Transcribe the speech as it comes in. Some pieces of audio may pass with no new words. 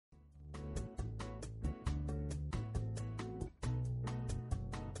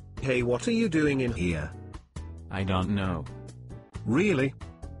Hey, what are you doing in here? I don't know. Really?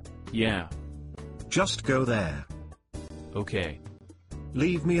 Yeah. Just go there. Okay.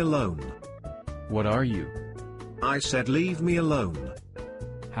 Leave me alone. What are you? I said leave me alone.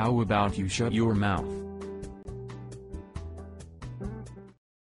 How about you shut your mouth?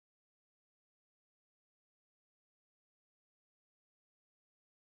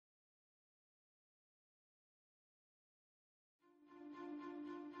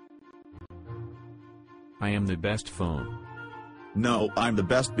 I am the best phone. No, I'm the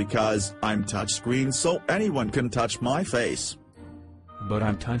best because I'm touchscreen, so anyone can touch my face. But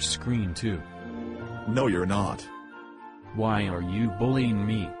I'm touchscreen too. No, you're not. Why are you bullying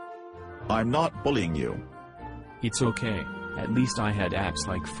me? I'm not bullying you. It's okay, at least I had apps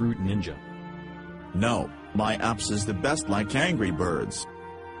like Fruit Ninja. No, my apps is the best like Angry Birds.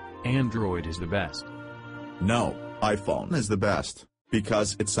 Android is the best. No, iPhone is the best,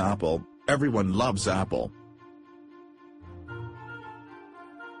 because it's Apple. Everyone loves Apple.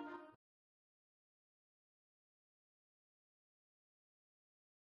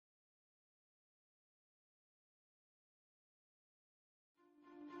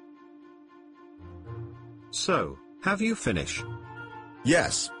 So, have you finished?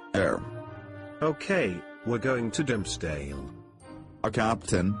 Yes, Okay, we're going to Dimmsdale.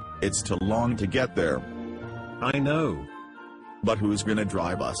 Captain, it's too long to get there. I know. But who's gonna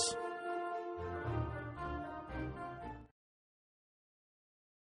drive us?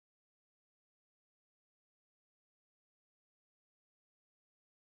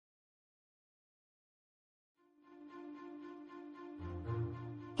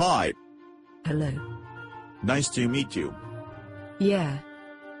 Hi. Hello. Nice to meet you. Yeah.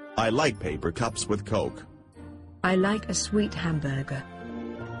 I like paper cups with Coke. I like a sweet hamburger.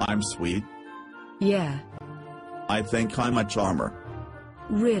 I'm sweet. Yeah. I think I'm a charmer.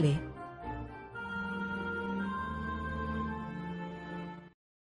 Really?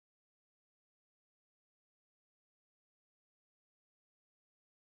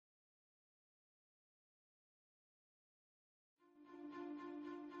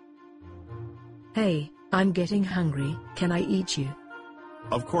 Hey, I'm getting hungry. Can I eat you?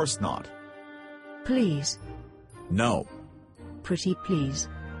 Of course not. Please. No. Pretty please.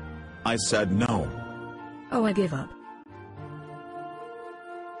 I said no. Oh, I give up.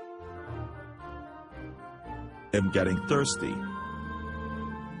 I'm getting thirsty.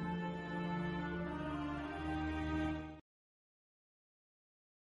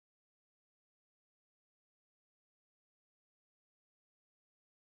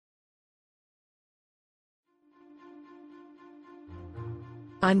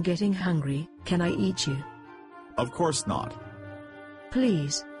 I'm getting hungry. Can I eat you? Of course not.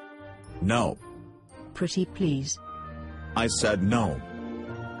 Please. No. Pretty please. I said no.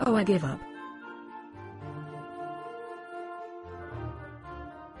 Oh, I give up.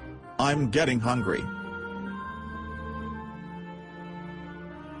 I'm getting hungry.